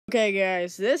Okay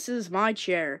guys, this is my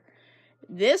chair.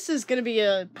 This is gonna be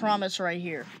a promise right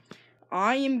here.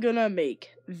 I am gonna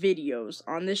make videos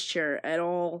on this chair at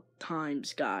all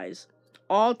times, guys.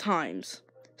 All times.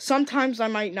 Sometimes I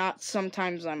might not,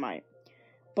 sometimes I might.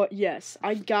 But yes,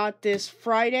 I got this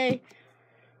Friday.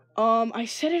 I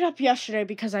set it up yesterday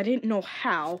because I didn't know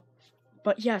how.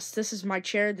 But yes, this is my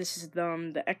chair. This is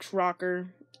the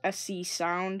X-Rocker SC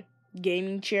Sound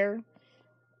gaming chair.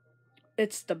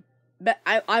 It's the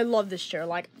I love this chair.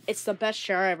 Like, it's the best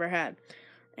chair I ever had.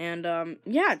 And,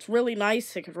 yeah, it's really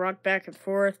nice. It can rock back and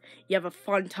forth. You have a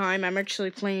fun time. I'm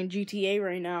actually playing GTA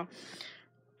right now.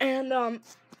 And,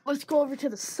 let's go over to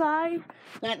the side.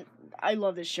 I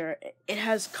love this chair. It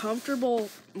has comfortable,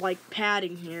 like,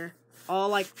 padding here. All,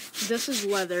 like, this is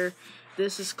leather.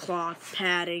 This is cloth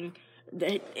padding.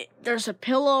 There's a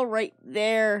pillow right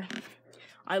there.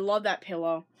 I love that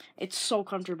pillow. It's so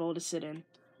comfortable to sit in.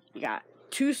 You got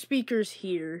 2 speakers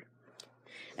here.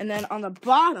 And then on the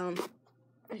bottom,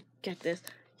 get this,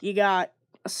 you got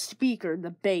a speaker,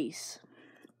 the bass.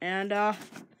 And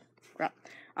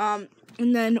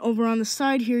then over on the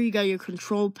side here, you got your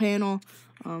control panel.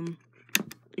 If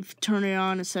you turn it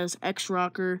on, it says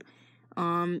X-Rocker.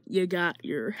 You got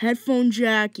your headphone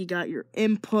jack, you got your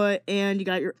input, and you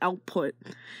got your output.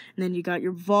 And then you got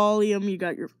your volume, you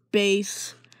got your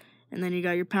bass, and then you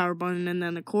got your power button, and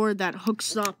then the cord that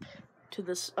hooks up to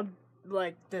this,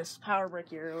 like this power brick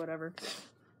here or whatever.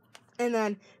 And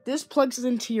then this plugs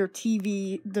into your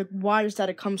TV, the wires that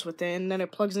it comes with it, and then it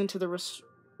plugs into the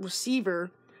receiver,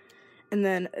 and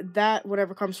then that,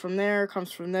 whatever comes from there,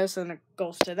 comes from this, and it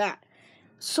goes to that.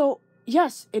 So,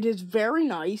 yes, it is very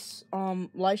nice.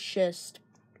 Let's just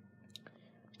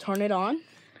turn it on,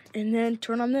 and then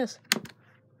turn on this.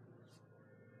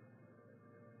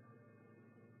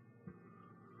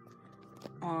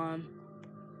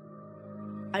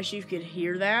 As you could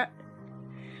hear that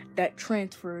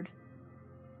transferred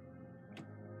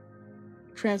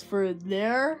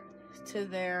there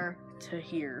to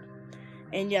here.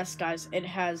 And yes, guys, it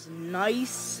has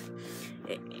nice,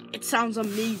 it sounds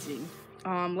amazing.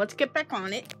 Let's get back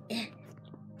on it.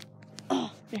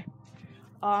 Oh, there.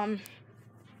 Oh,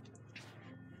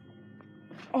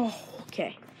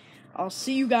 okay. I'll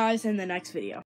see you guys in the next video.